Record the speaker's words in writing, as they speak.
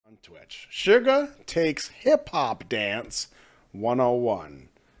Twitch. SUGA takes hip-hop dance 101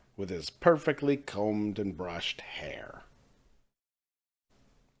 with his perfectly combed and brushed hair.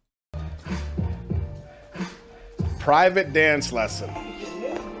 Private dance lesson.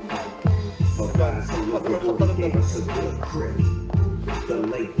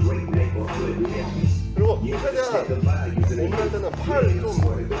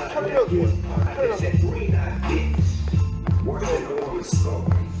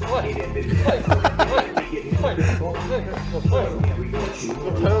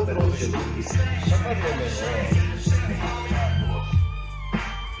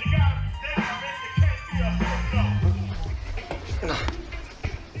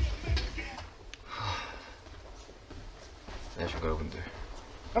 안녕하십니까 여러분들.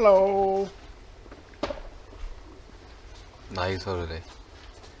 Hello. 나이 30에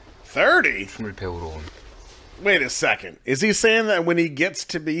 30? 춤을 배우러 온. Wait a second. Is he saying that when he gets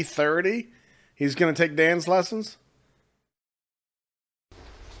to be 30, he's going to take dance lessons?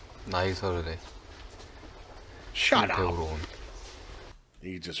 나이 30에 Shut 춤을 배우러 up. 온.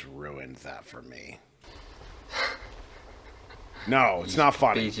 You just ruined that for me. No, it's not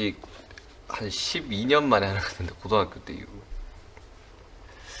funny. 베이직 한 12년 만에 하는 것 같은데 고등학교 때 이후로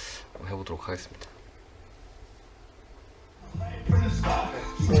한번 해보도록 하겠습니다.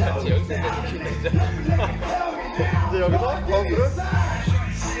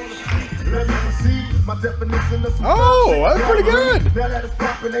 Oh, that's pretty good.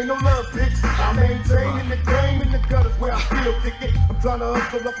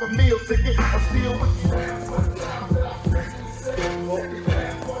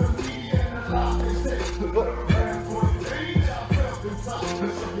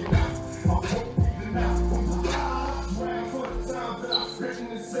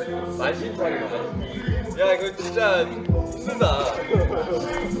 야 이거 진짜 웃는다.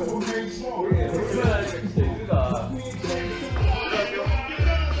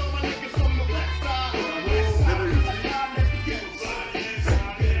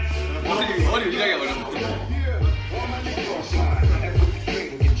 머리 위장이 어렵다.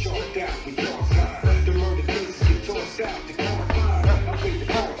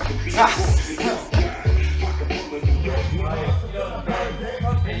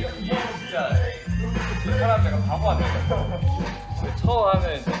 사람들가 바보 안 된다.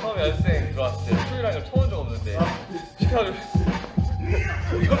 처음 연습생 들어왔을 때 춤이라는 걸 쳐본 적 없는데 시켜가지고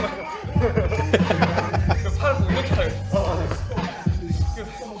이거 팔을 보고 이렇게 하고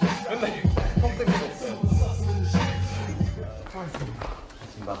맨날 턱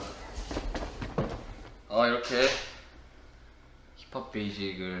땡기고 이렇게 힙합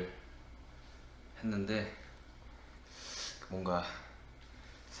베이직을 했는데 뭔가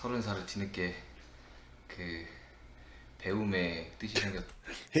 30살을 뒤늦게 그 배움의 뜻이 생겼.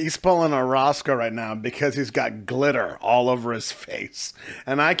 He's pulling a Roscoe right now because he's got glitter all over his face.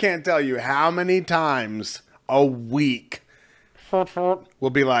 And I can't tell you how many times a week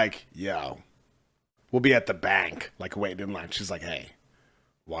we'll be like, yo, we'll be at the bank, like waiting in line. She's like, hey,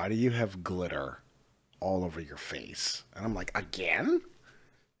 why do you have glitter all over your face? And I'm like, again?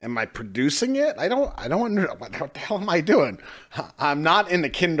 Am I producing it? I don't know. What the hell am I doing? I'm not in the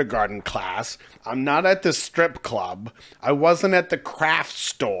kindergarten class. I'm not at the strip club. I wasn't at the craft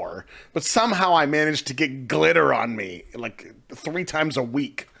store. But somehow I managed to get glitter on me like 3 times a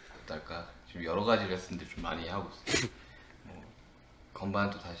week. 어떨까? 지금 여러 가지 레슨들 좀 많이 하고 있어요. 뭐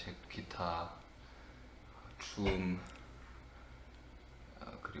건반도 다시 했고, 기타, 춤,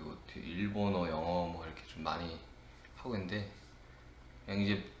 그리고 일본어, 영어 뭐 이렇게 좀 많이 하고 있는데 그냥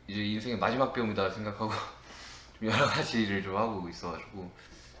이제 인생의 마지막 배움이다 생각하고 좀 여러 가지를 좀 하고 있어가지고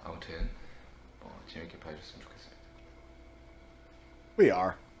아무튼 재밌게 봐주셨으면 좋겠습니다. We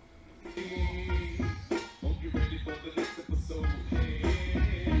are.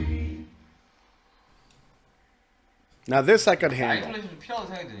 Now this I could handle. 아이솔레이션이 좀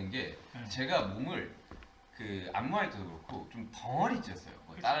필요하다고 생각이 드는 게 제가 몸을 그 안무할 때도 그렇고 좀 덩어리 찢었어요.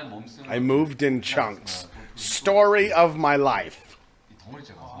 다른 몸 쓰는 I moved in chunks. Story of my life. 덩어리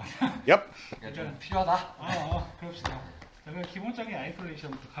찢어서. Yep. 그러니까 좀 필요하다. 그럽시다. 자, 그럼 기본적인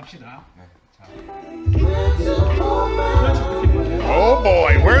아이솔레이션부터 갑시다. 네. 자. Oh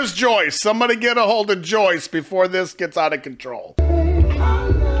boy, where's Joyce? Somebody get a hold of Joyce before this gets out of control.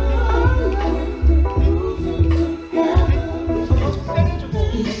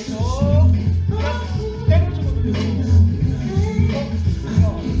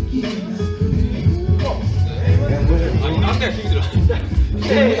 남자 힘들어.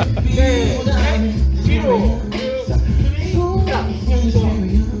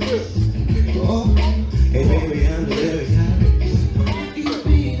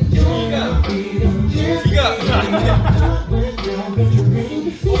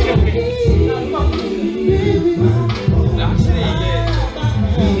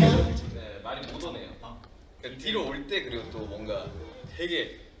 그리고 또 뭔가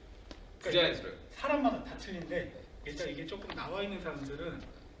되게 부자연스러워요. 사람마다 다 틀린데 일단 이게 조금 나와 있는 사람들은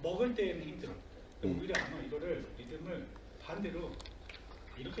먹을 때는 힘들어. 오히려 아마 이거를 리듬을 반대로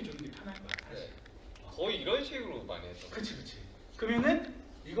이렇게 주는 게 편할 거야. 사실. 거의 이런 식으로 많이 했어. 그치. 그러면은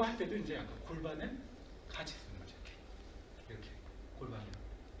이거 할 때도 이제 약간 골반을 같이 쓰는 거지. 이렇게 골반을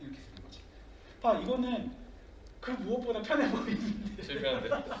이렇게 쓰는 거지. 봐, 이거는 그 무엇보다 편해 보이는데. 실패한데.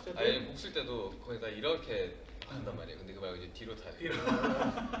 아니 목 쓸 때도 거의 다 이렇게 한단 말이에요. 근데 그 말고 이제 뒤로 다.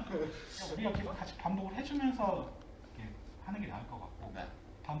 우리가 계속 같이 반복을 해주면서 이렇게 하는 게 나을 것 같고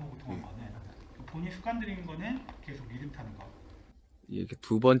반복을 통한 거는 본인 습관 들인 거는 계속 리듬 타는 거. 이렇게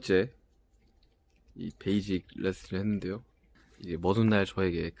두 번째 이 베이직 레슨을 했는데요. 이제 먼 훗날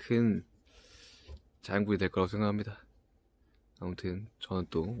저에게 큰 자양분이 될 거라고 생각합니다. 아무튼 저는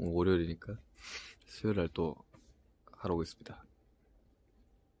또 오늘 월요일이니까 수요일날 또 하러 오겠습니다.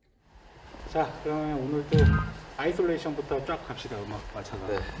 자, 그러면 오늘 또 아이솔레이션부터 쫙 갑시다. 음악 맞춰서.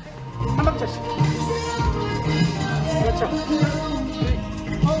 네. 한 박자씩. 그렇죠.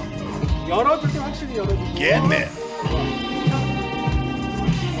 열어줄 때 확실히 열어주고. Getting it.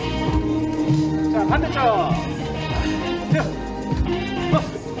 자, 반대쪽.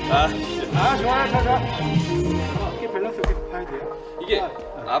 좋아요. 이게 밸런스 이렇게 봐야 돼요. 이게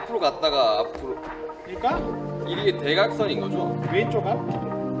앞으로 갔다가 앞으로 그러니까 이게 대각선인 거죠? 왼쪽 앞,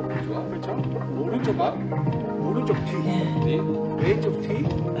 좋아? 그렇죠. 오른쪽 앞, 오른쪽 뒤, 네. 왼쪽 뒤,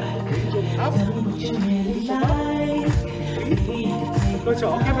 왼쪽 앞, 오른쪽 앞, 뒤. 그렇죠.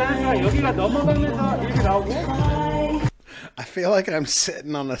 어깨 밸런스가 여기가 넘어가면서 이렇게 나오고. I feel like I'm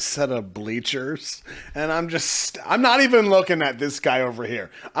sitting on a set of bleachers and I'm not even looking at this guy over here.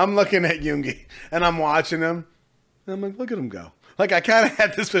 I'm looking at Yoongi and I'm watching him. And I'm like, look at him go. Like, I kind of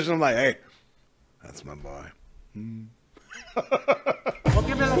had this vision. I'm like, hey, that's my boy.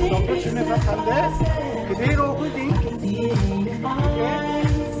 어깨 밸런스 넘겨주면서 반대. 그대로 홀딩. 이렇게.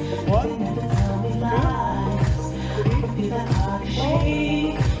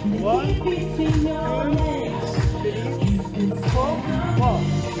 1, 2, 3, 4.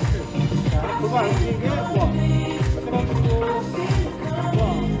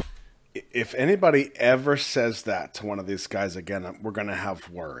 If anybody ever says that to one of these guys again, we're going to have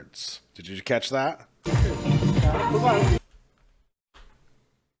words. Did you catch that?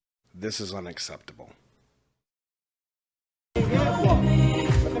 This is unacceptable.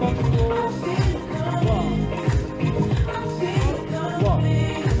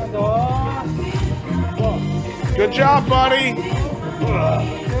 Good job, buddy.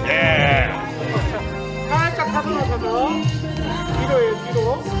 Yeah. 살짝 사선하셔서 뒤로.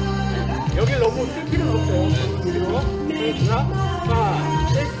 여기 너무 쓸 필요는 없어요. 뒤로. 자, 5,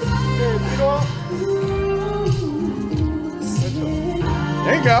 6, 뒤로. 그렇죠.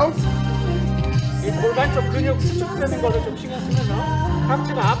 There you go. 이 골반 쪽 근육 수축되는 거를 좀 신경 쓰면서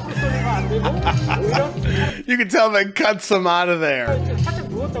상체가 앞으로 쏠리면 안 되고 오히려 You can tell they cut some out of there. 살짝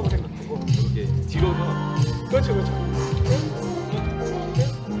누웠다고 생각하고 이렇게 뒤로서. 그렇죠.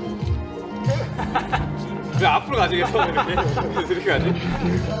 왜 앞으로 가지겠어 이렇게 가지?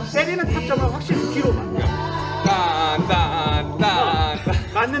 때리는 타점은 확실히 뒤로만. 딴.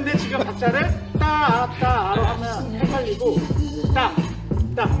 맞는데 지금 박자를 따로 하면 헷갈리고 따.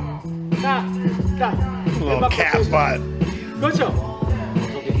 Little cat butt. 그렇죠.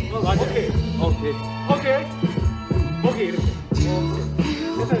 맞아. 오케이 이렇게.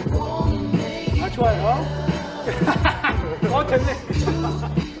 좋아요. 됐네.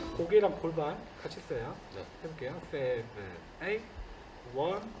 고개랑 골반 같이 써요. 해볼게요. 7, 8, 1,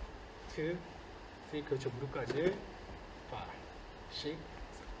 2, 3, 그렇죠. 무릎까지 5, 6, 7,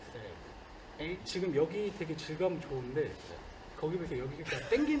 8. 지금 여기 되게 질감 좋은데 거기 비해서 여기가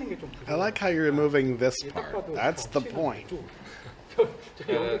당기는 게 좀 부족해요. I like how you're removing this part. That's the point.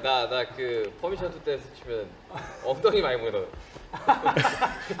 나 그 퍼미션 투 댄스 치면 엉덩이 많이 보여.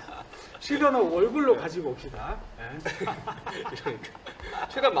 시도는 얼굴로 가지고 옵시다. 이러니까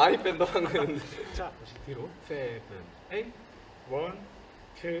최대한 많이 뺀다 하는. 자, 다시 뒤로. 7, 8, 1,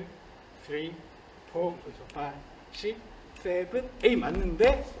 2, 3, 4, 5, 6, 7, 8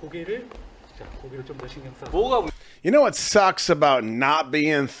 맞는데 고개를 좀 더 신경 써. 뭐가 You know what sucks about not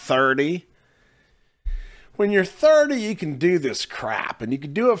being 30? When you're 30, you can do this crap, and you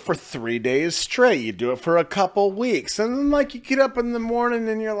can do it for 3 days straight. You do it for a couple weeks, and then like you get up in the morning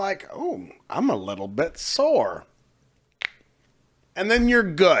and you're like, oh, I'm a little bit sore. And then you're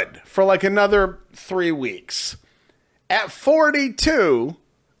good for like another 3 weeks. At 42,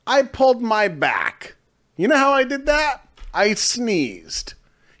 I pulled my back. You know how I did that? I sneezed.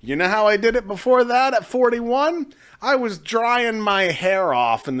 You know how I did it before that at 41? I was drying my hair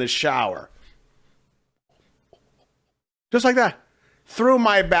off in the shower. Just like that. Threw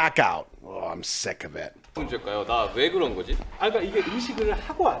my back out. Oh, I'm sick of it. 문제일까요? 나 왜 그런 거지? 아, 그러니까 이게 의식을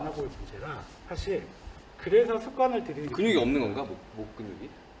하고 안 하고의 문제라 사실 그래서 습관을 들이는 근육이 없는 건가? 목 근육이?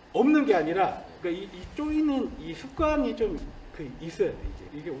 없는 게 아니라 그러니까 이 쪼이는 이 습관이 좀 있어야 돼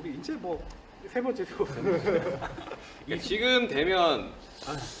이게 우리 이제 뭐 세 번째 지금 되면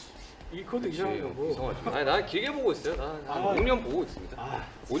그것도 이상한 거고. 이상하지. 아니 난 길게 보고 있어요. 난 5년 보고 있습니다.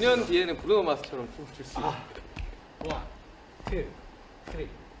 5년 뒤에는 브루노 마스처럼 춤을 출 수 있어요. 1, 2, 3,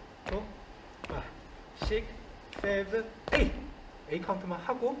 4, 5, 6, 7, 8. 8 카운트만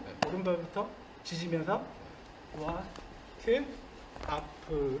하고 오른발부터 지지면서 1, 2,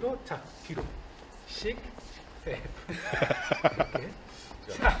 앞으로 자 뒤로 6, 7 이렇게.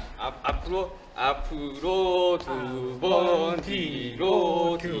 자, 앞으로 두 번,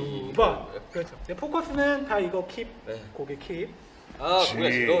 뒤로 두 번. 그렇죠. 네, 포커스는 다 이거 킵, 고개 킵. 아,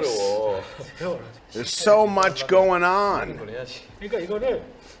 그게 진짜 어려워. There's so much going on. 그러니까 이거를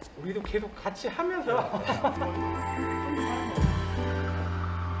우리도 계속 같이 하면서.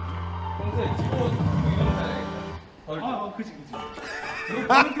 평소에 뒤로 이러면 그치.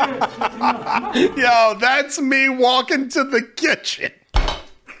 Yo, that's me walking to the kitchen.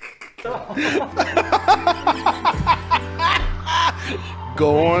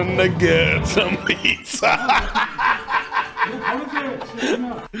 Going to get some pizza.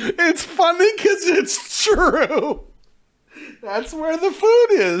 It's funny because it's true. That's where the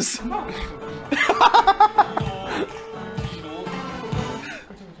food is.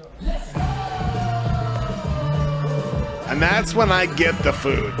 And that's when I get the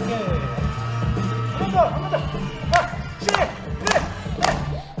food.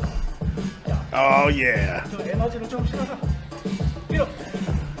 Oh yeah. 에너지를 좀 실어서 뛰어.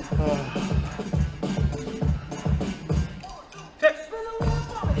 셋.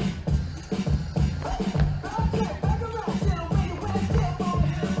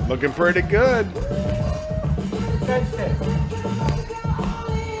 Looking pretty good. 사이드 스텝.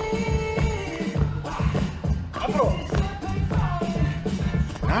 앞으로.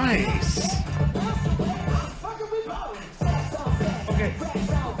 Nice. 오케이.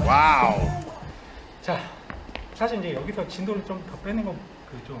 Wow. 자, 사실 이제 여기서 진도를 좀 더 빼는 건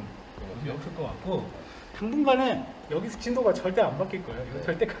좀 의미 없을 것 같고 당분간은 여기서 진도가 절대 안 바뀔 거예요. 이거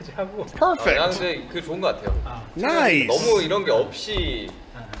될 때까지 하고. Perfect. 근데 그게 좋은 것 같아요. Nice. 너무 이런 게 없이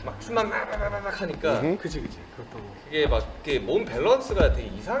막 춤만 막 하니까 그치. 그것도. 그게 막 이렇게 몸 밸런스가 되게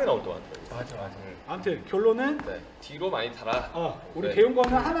이상하게 나올 것 같아요. 맞아. 아무튼 결론은 뒤로 많이 달아. 우리 배운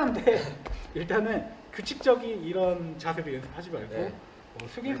거는 하나인데 일단은 규칙적인 이런 자세를 연습하지 말고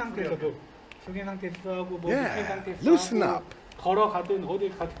숙인 상태에서도 숙인 상태에서 하고 뭐 눕힌 상태에서 loosen 하고 up. 걸어가든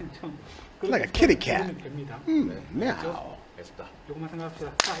어딜 가든 좀 Like a kitty cat. 됩니다. Now. 알겠습니다. 요것만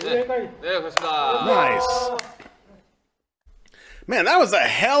생각합시다. 자, 네, 여기까지. 그렇습니다. Nice. Man, that was a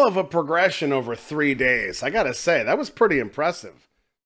hell of a progression over 3 days. I gotta say, that was pretty impressive.